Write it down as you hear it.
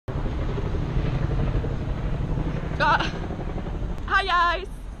Hi guys!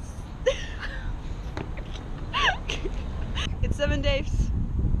 It's 7 days.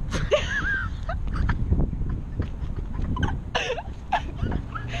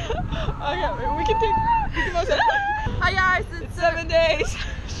 Okay, we can take Hi guys, it's 7 days.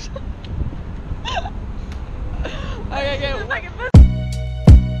 Okay, okay.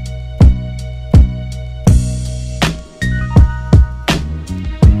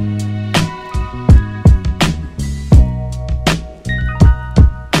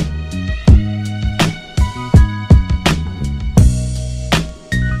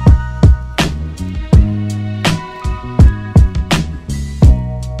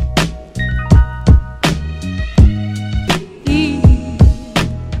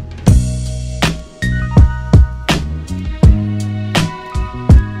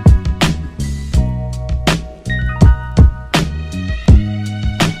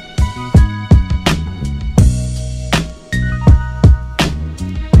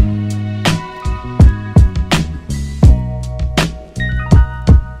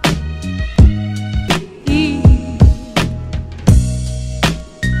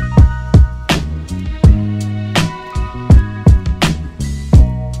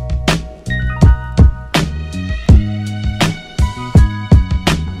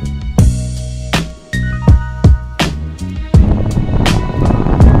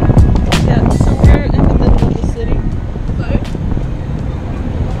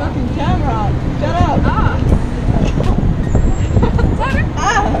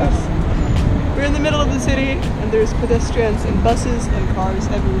 There's pedestrians and buses and cars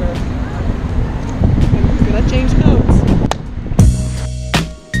everywhere. And we're gonna change codes.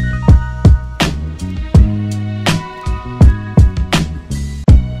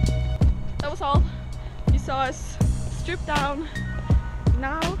 That was all. You saw us strip down.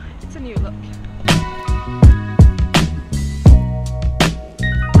 Now it's a new look.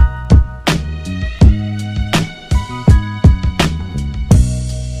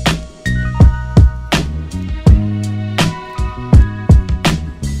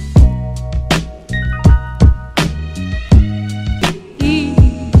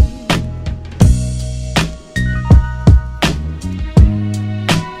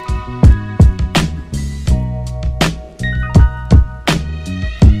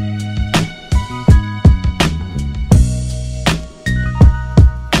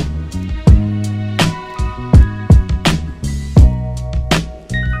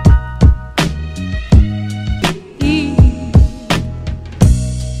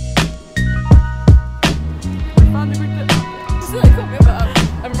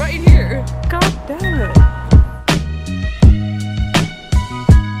 I'm right here. God damn it.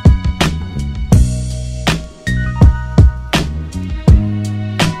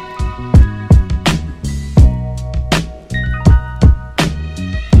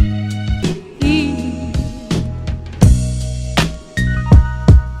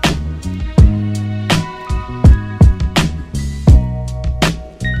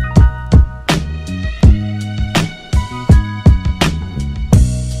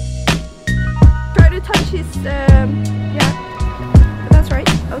 Yeah, that's right.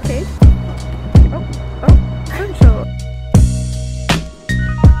 Okay. Oh, control.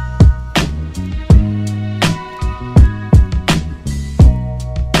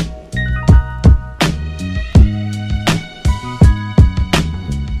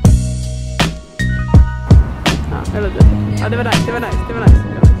 I love it. Det var nice, det var nice, det var nice.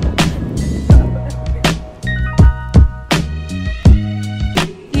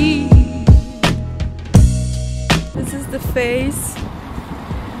 This is the face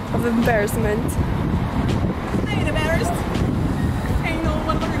of embarrassment. I ain't embarrassed. Ain't no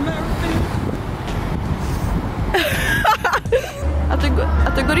one embarrassed.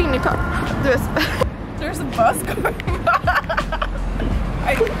 Att du går in i kapp. Du vet. There's a bus going by.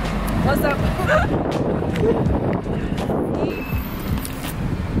 What's up?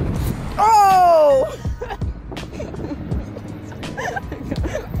 Oh!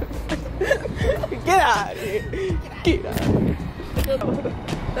 Get out of here. Get out of here.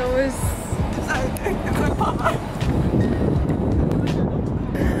 That was...